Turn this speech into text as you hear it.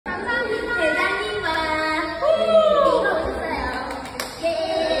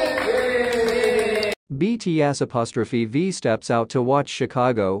BTS apostrophe V steps out to watch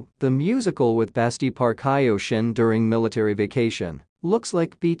Chicago, the musical with Bestie Park Hyo Shin during military vacation. Looks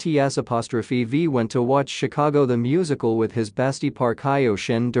like BTS apostrophe V went to watch Chicago the musical with his bestie Park Hyo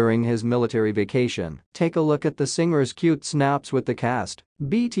Shin during his military vacation. Take a look at the singer's cute snaps with the cast.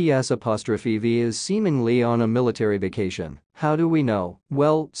 BTS apostrophe V is seemingly on a military vacation. How do we know?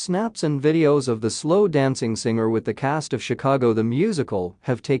 Well, snaps and videos of the slow dancing singer with the cast of Chicago the musical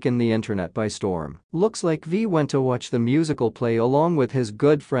have taken the internet by storm. Looks like V went to watch the musical play along with his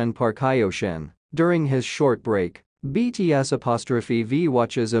good friend Park Hyo Shin. During his short break, BTS apostrophe V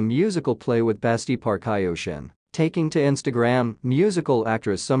watches a musical play with bestie Park Hyo Shin. Taking to Instagram, musical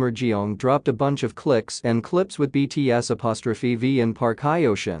actress Summer Jeong dropped a bunch of clips with BTS apostrophe V and Park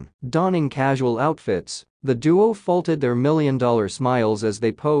Hyo Shin. Donning casual outfits, the duo faulted their million-dollar smiles as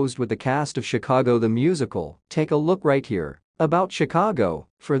they posed with the cast of Chicago the musical. Take a look right here. About Chicago.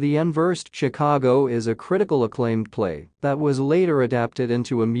 For the unversed, Chicago is a critically acclaimed play that was later adapted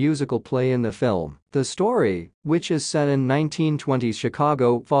into a musical play in the film. The story, which is set in 1920s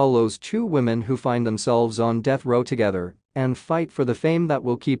Chicago, follows two women who find themselves on death row together and fight for the fame that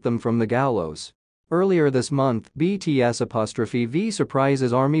will keep them from the gallows. Earlier this month, BTS apostrophe V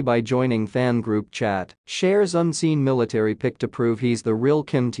surprises ARMY by joining fan group chat, shares unseen military pic to prove he's the real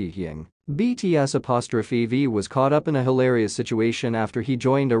kimtaehyung. BTS apostrophe V was caught up in a hilarious situation after he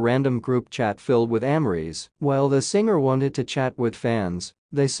joined a random group chat filled with AMRIs. While the singer wanted to chat with fans,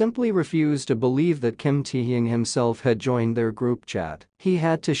 they simply refused to believe that kimtaehyung himself had joined their group chat. He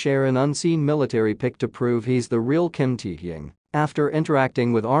had to share an unseen military pic to prove he's the real kimtaehyung. After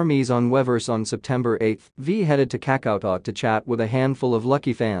interacting with ARMYs on Weverse on September 8, V headed to Kakao to chat with a handful of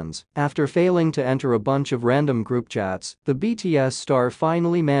lucky fans. After failing to enter a bunch of random group chats, the BTS star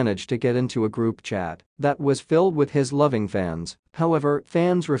finally managed to get into a group chat that was filled with his loving fans. However,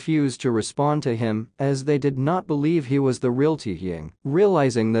 fans refused to respond to him as they did not believe he was the real Taehyung.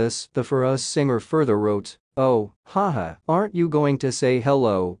 Realizing this, the For Us singer further wrote, "Oh, haha, aren't you going to say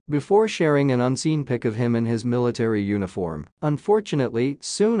hello?" before sharing an unseen pic of him in his military uniform. Unfortunately,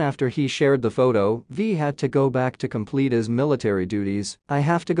 soon after he shared the photo, V had to go back to complete his military duties. "I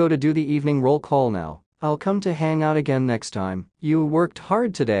have to go to do the evening roll call now. I'll come to hang out again next time. You worked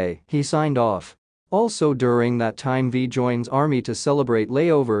hard today," he signed off. Also during that time, V joins ARMY to celebrate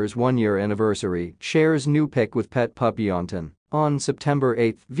Layover's one-year anniversary, shares new pic with pet puppy yeontan. On September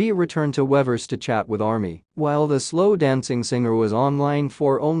 8, V returned to Weverse to chat with ARMY. While the slow dancing singer was online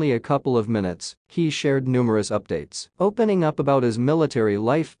for only a couple of minutes, he shared numerous updates. Opening up about his military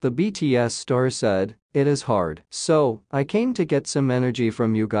life, the BTS star said, "It is hard. So, I came to get some energy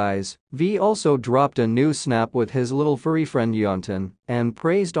from you guys." V also dropped a new snap with his little furry friend yeontan and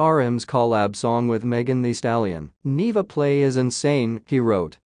praised RM's collab song with Megan Thee Stallion. "Neva play is insane," he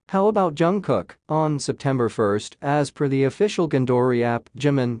wrote. How about Jungkook? On September 1, as per the official Gandori app,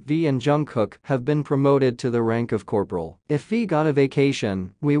 Jimin, V and Jungkook have been promoted to the rank of corporal. If V got a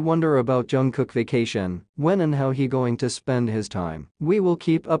vacation, we wonder about Jungkook vacation, when and how he going to spend his time. We will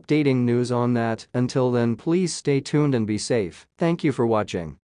keep updating news on that. Until then, please stay tuned and be safe. Thank you for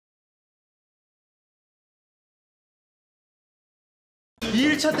watching.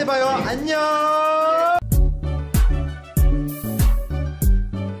 2일차 때 봐요. 안녕.